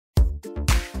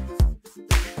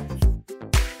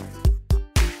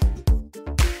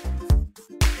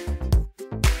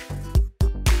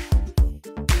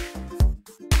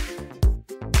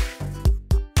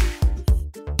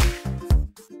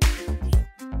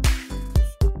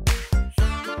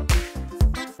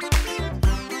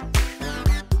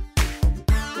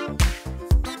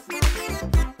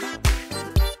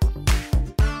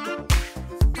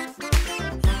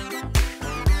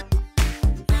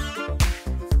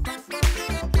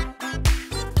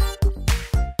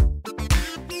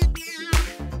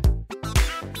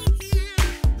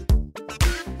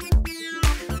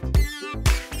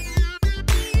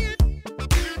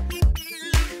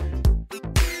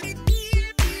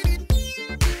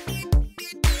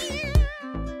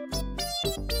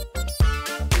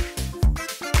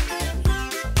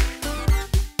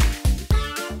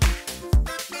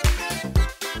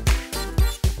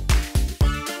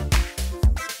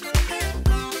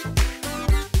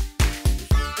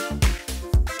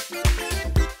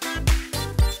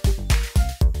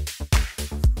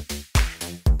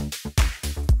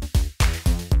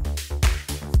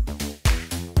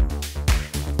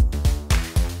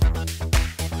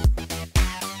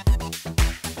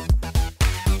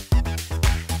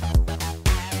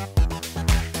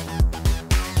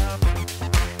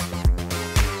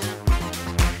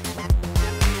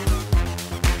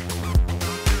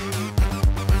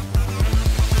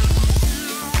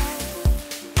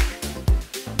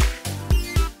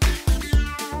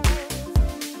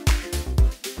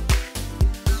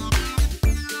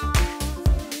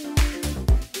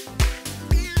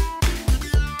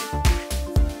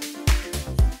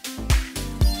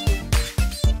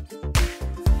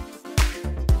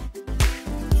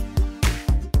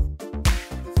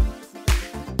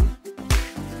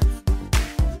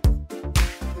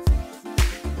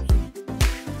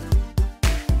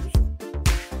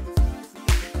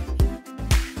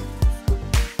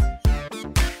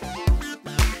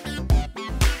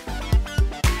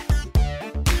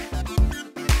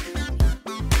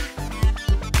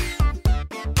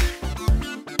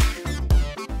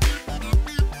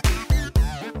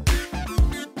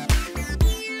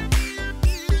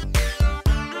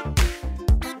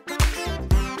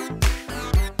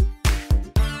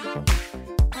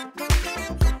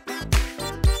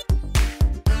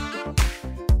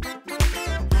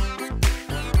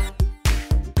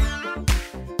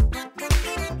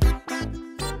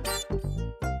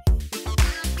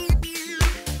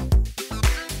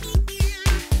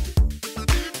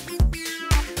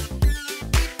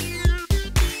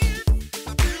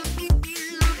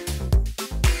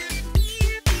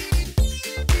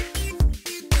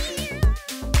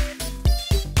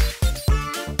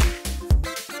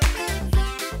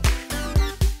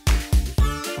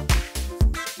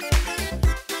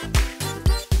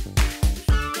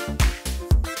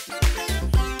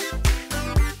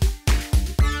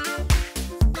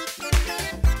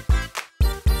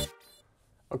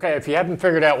Okay, if you haven't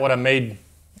figured out what I made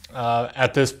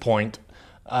at this point,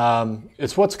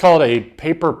 it's what's called a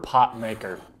paper pot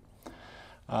maker.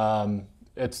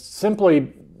 It's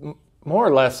simply more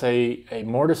or less a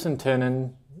mortise and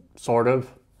tenon, sort of,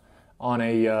 on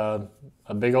a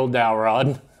big old dowel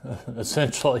rod,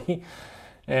 essentially.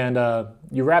 And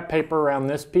you wrap paper around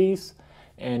this piece,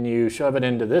 and you shove it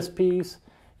into this piece,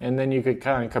 and then you could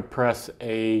kind of compress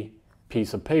a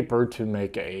piece of paper to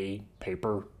make a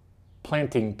paper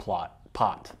planting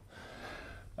pot.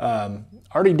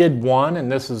 Already did one,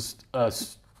 and this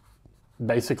is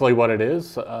basically what it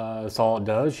is. That's all it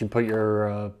does. You put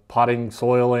your potting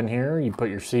soil in here, you put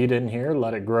your seed in here,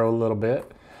 let it grow a little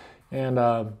bit, and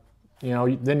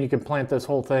then you can plant this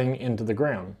whole thing into the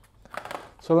ground.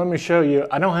 So let me show you.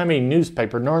 I don't have any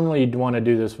newspaper. Normally you'd want to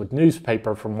do this with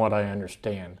newspaper from what I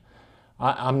understand.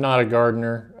 I'm not a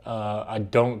gardener. I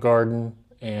don't garden,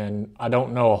 and I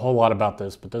don't know a whole lot about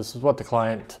this, but this is what the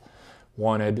client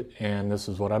wanted, and this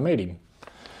is what I made him.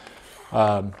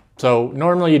 So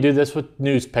normally you do this with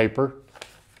newspaper,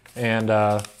 and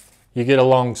you get a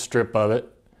long strip of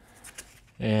it.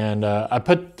 And I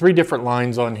put 3 different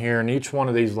lines on here, and each one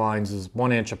of these lines is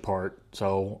 1 inch apart.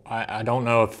 So I don't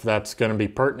know if that's going to be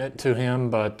pertinent to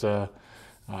him, but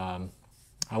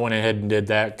I went ahead and did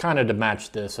that kind of to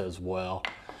match this as well.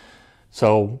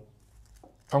 So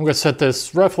I'm going to set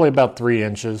this roughly about 3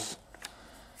 inches.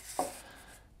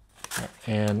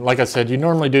 And like I said, you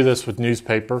normally do this with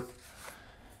newspaper.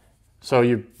 So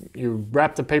you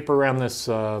wrap the paper around this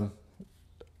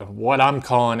what I'm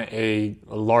calling a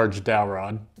large dowel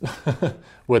rod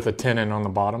with a tenon on the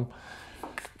bottom.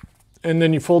 And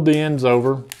then you fold the ends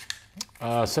over,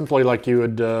 simply like you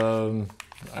would,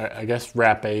 I guess,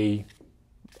 wrap a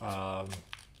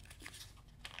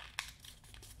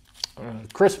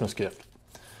Christmas gift.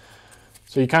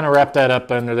 So you kind of wrap that up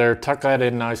under there, tuck that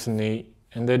in nice and neat,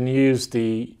 and then use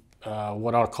the,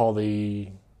 what I'll call the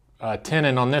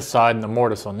tenon on this side and the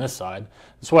mortise on this side.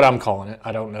 That's what I'm calling it.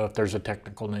 I don't know if there's a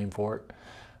technical name for it.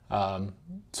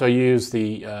 So you use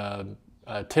the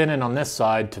tenon on this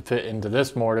side to fit into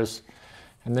this mortise,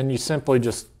 and then you simply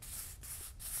just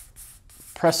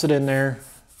press it in there.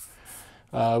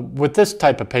 With this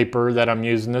type of paper that I'm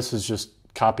using, this is just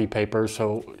copy paper,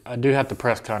 so I do have to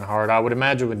press kind of hard. I would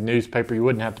imagine with newspaper you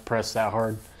wouldn't have to press that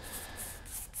hard.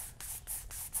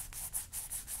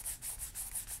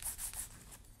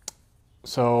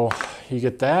 So you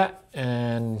get that,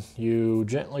 and you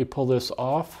gently pull this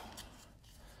off.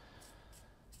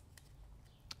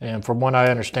 And from what I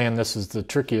understand, this is the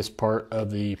trickiest part of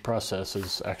the process,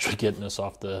 is actually getting this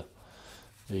off the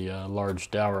large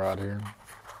dowel rod here.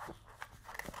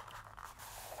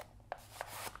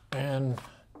 And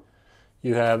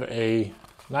you have a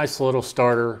nice little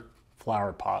starter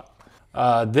flower pot.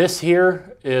 This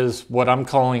here is what I'm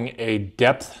calling a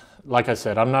depth. Like I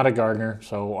said, I'm not a gardener,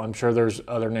 so I'm sure there's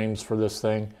other names for this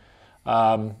thing.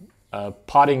 A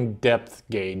potting depth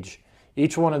gauge.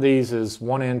 Each one of these is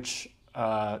 1 inch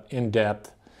in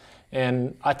depth,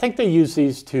 and I think they use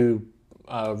these to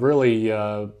really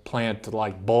plant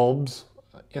like bulbs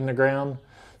in the ground.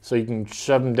 So you can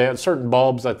shove them down. Certain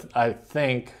bulbs I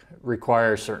think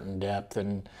require a certain depth,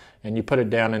 and you put it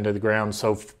down into the ground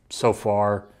so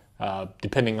far,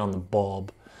 depending on the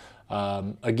bulb.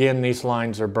 Again, these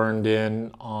lines are burned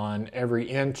in on every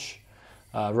inch,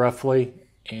 roughly,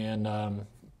 and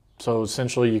so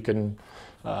essentially you can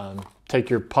take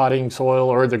your potting soil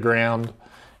or the ground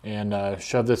and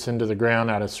shove this into the ground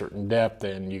at a certain depth,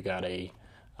 and you got a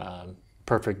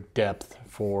perfect depth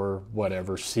for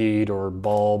whatever seed or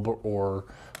bulb or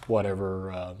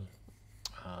whatever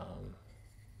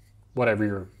whatever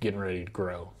you're getting ready to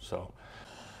grow. So,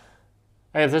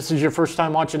 hey, if this is your first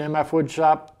time watching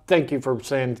MFWoodShop, thank you for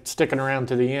sticking around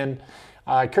to the end.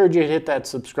 I encourage you to hit that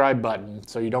subscribe button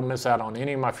so you don't miss out on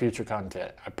any of my future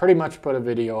content. I pretty much put a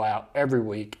video out every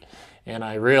week, and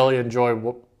I really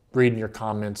enjoy reading your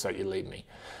comments that you leave me.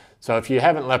 So if you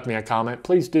haven't left me a comment,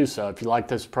 please do so. If you like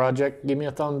this project, give me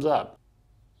a thumbs up.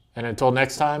 And until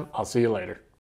next time, I'll see you later.